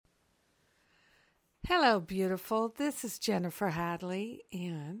Hello, beautiful. This is Jennifer Hadley,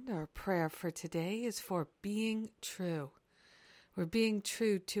 and our prayer for today is for being true. We're being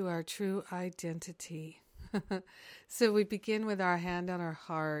true to our true identity. So we begin with our hand on our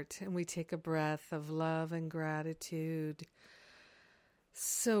heart, and we take a breath of love and gratitude.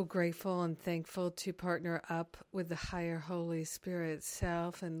 So grateful and thankful to partner up with the higher Holy Spirit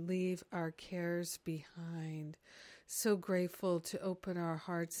self and leave our cares behind. So grateful to open our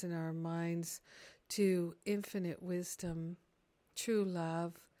hearts and our minds to infinite wisdom, true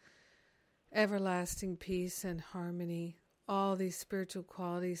love, everlasting peace and harmony, all these spiritual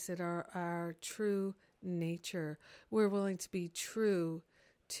qualities that are our true nature. We're willing to be true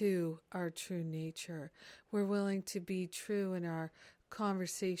to our true nature. We're willing to be true in our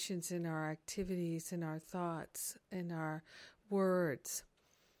conversations, in our activities, in our thoughts, in our words.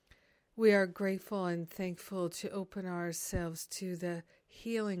 We are grateful and thankful to open ourselves to the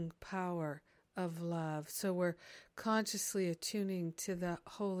healing power of love. So we're consciously attuning to the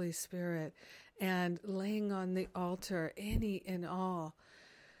Holy Spirit and laying on the altar any and all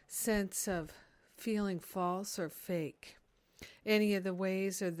sense of feeling false or fake. Any of the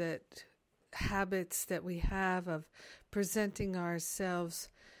ways or that habits that we have of presenting ourselves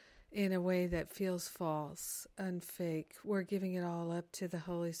in a way that feels false and fake. We're giving it all up to the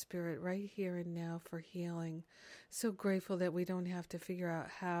Holy Spirit right here and now for healing. So grateful that we don't have to figure out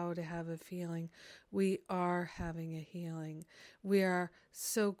how to have a feeling. We are having a healing. We are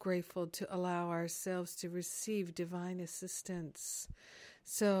so grateful to allow ourselves to receive divine assistance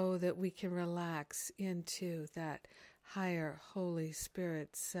so that we can relax into that higher Holy Spirit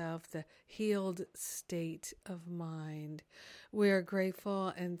self, the healed state of mind. We are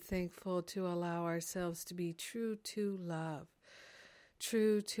grateful and thankful to allow ourselves to be true to love,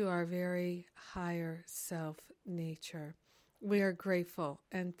 true to our very higher self nature. We are grateful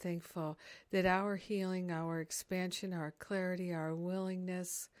and thankful that our healing, our expansion, our clarity, our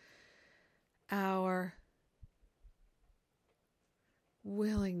willingness, our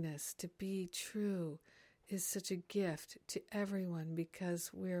willingness to be true is such a gift to everyone because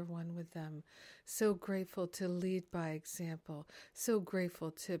we're one with them. So grateful to lead by example. So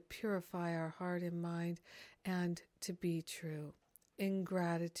grateful to purify our heart and mind and to be true. In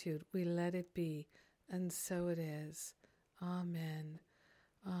gratitude, we let it be, and so it is. Amen.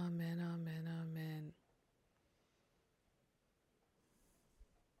 Amen, amen, amen.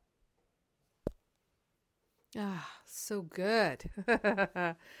 Ah, so good.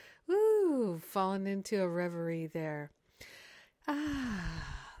 Ooh, falling into a reverie there.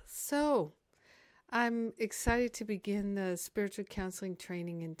 So I'm excited to begin the spiritual counseling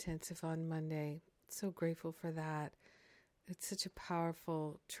training intensive on Monday. So grateful for that. It's such a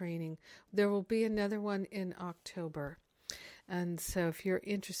powerful training. There will be another one in October. And so if you're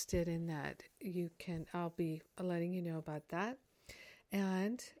interested in that, I'll be letting you know about that.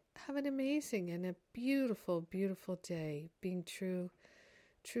 And have an amazing and a beautiful, beautiful day, being true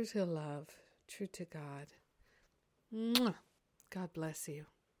to love, true to God. Mwah. God bless you.